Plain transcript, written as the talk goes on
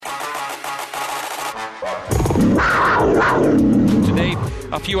Today,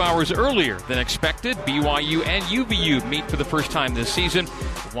 a few hours earlier than expected, BYU and UVU meet for the first time this season,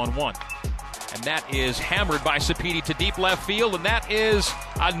 1-1. And that is hammered by Sapiti to deep left field, and that is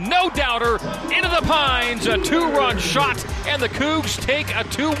a no-doubter into the Pines, a two-run shot, and the Cougs take a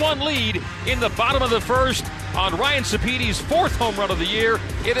 2-1 lead in the bottom of the first on Ryan Sapiti's fourth home run of the year.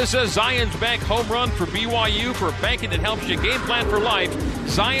 It is a Zions Bank home run for BYU, for banking that helps you game plan for life.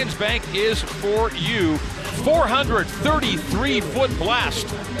 Zions Bank is for you. 433-foot blast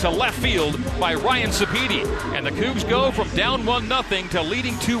to left field by Ryan Sapiti. And the Cougs go from down 1-0 to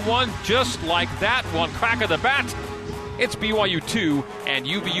leading 2-1 just like that. One crack of the bat. It's BYU 2 and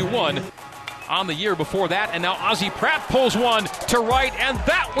UVU 1 on the year before that. And now Ozzie Pratt pulls one to right, and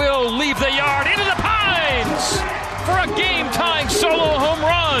that will leave the yard into the Pines for a game-tying solo home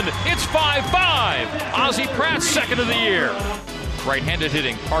run. It's 5-5. Ozzie Pratt, second of the year. Right-handed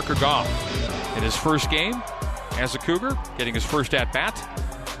hitting, Parker Goff. In his first game as a Cougar, getting his first at-bat,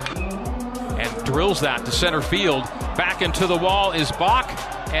 and drills that to center field. Back into the wall is Bach,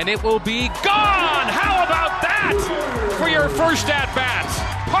 and it will be gone! How about that for your first at-bat?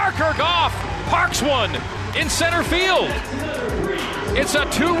 Parker Goff parks one in center field. It's a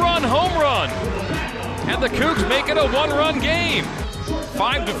two-run home run, and the Cougs make it a one-run game.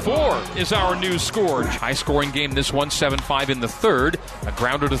 5-4 is our new score. High-scoring game, this one, 7-5 in the third. A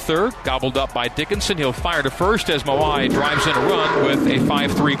grounder to third, gobbled up by Dickinson. He'll fire to first as Moai drives in a run with a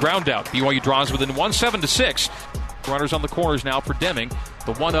 5-3 ground out. BYU draws within 1, 7-6. Runners on the corners now for Deming.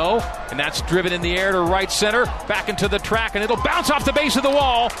 The 1-0, and that's driven in the air to right center. Back into the track, and it'll bounce off the base of the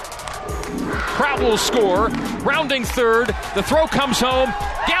wall. Pratt will score. Rounding third. The throw comes home.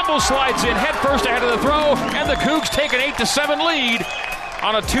 Gamble slides in head first ahead of the throw, and the Cougs take an 8-7 lead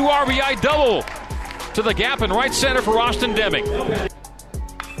on a 2 RBI double to the gap in right center for Austin Deming.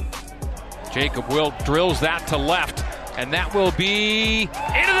 Jacob Wilk drills that to left, and that will be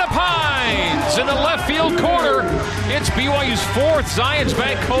into the Pines in the left field corner. It's BYU's fourth Zions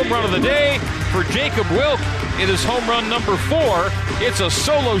Bank home run of the day for Jacob Wilk. It is home run number 4. It's a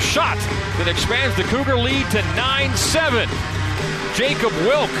solo shot that expands the Cougar lead to 9-7. Jacob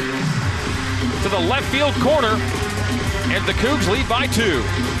Wilk to the left field corner, and the Cougs lead by 2.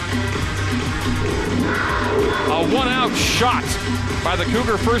 A one-out shot by the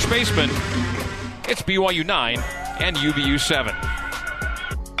Cougar first baseman. It's BYU 9 and UVU 7.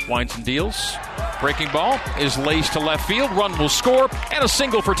 Winds and deals. Breaking ball is laced to left field. Run will score, and a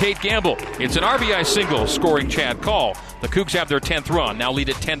single for Tate Gamble. It's an RBI single, scoring Chad Call. The Cougs have their 10th run, now lead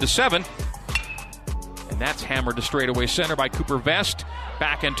at 10-7. And that's hammered to straightaway center by Cooper Vest.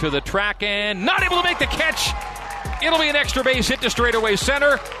 Back into the track, and not able to make the catch. It'll be an extra base hit to straightaway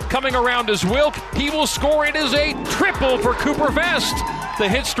center. Coming around is Wilk. He will score. It is a triple for Cooper Vest. The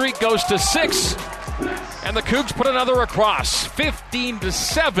hit streak goes to 6. And the Cougs put another across.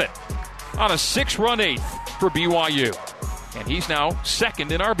 15-7 on a 6-run 8th for BYU. And he's now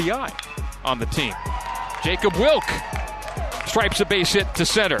second in RBI on the team. Jacob Wilk stripes a base hit to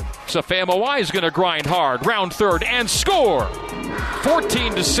center. Safea Moai is going to grind hard. Round third and score.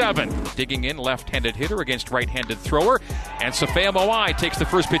 14-7. Digging in, left-handed hitter against right-handed thrower. And Safea Moai takes the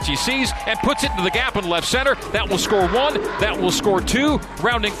first pitch he sees and puts it into the gap in left center. That will score 1. That will score 2.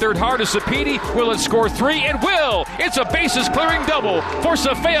 Rounding third hard is Sapiti. Will it score 3? It will. It's a bases-clearing double for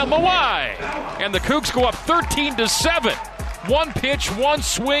Safea Moai. And the Cougs go up 13-7. 1 pitch, 1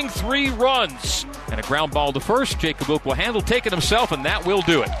 swing, 3 runs. And a ground ball to first. Jacob Wilk will handle, take it himself, and that will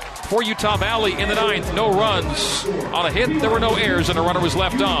do it. For Utah Valley in the 9th, no runs on a hit. There were no errors, and a runner was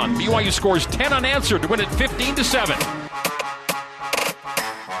left on. BYU scores 10 unanswered to win it 15-7.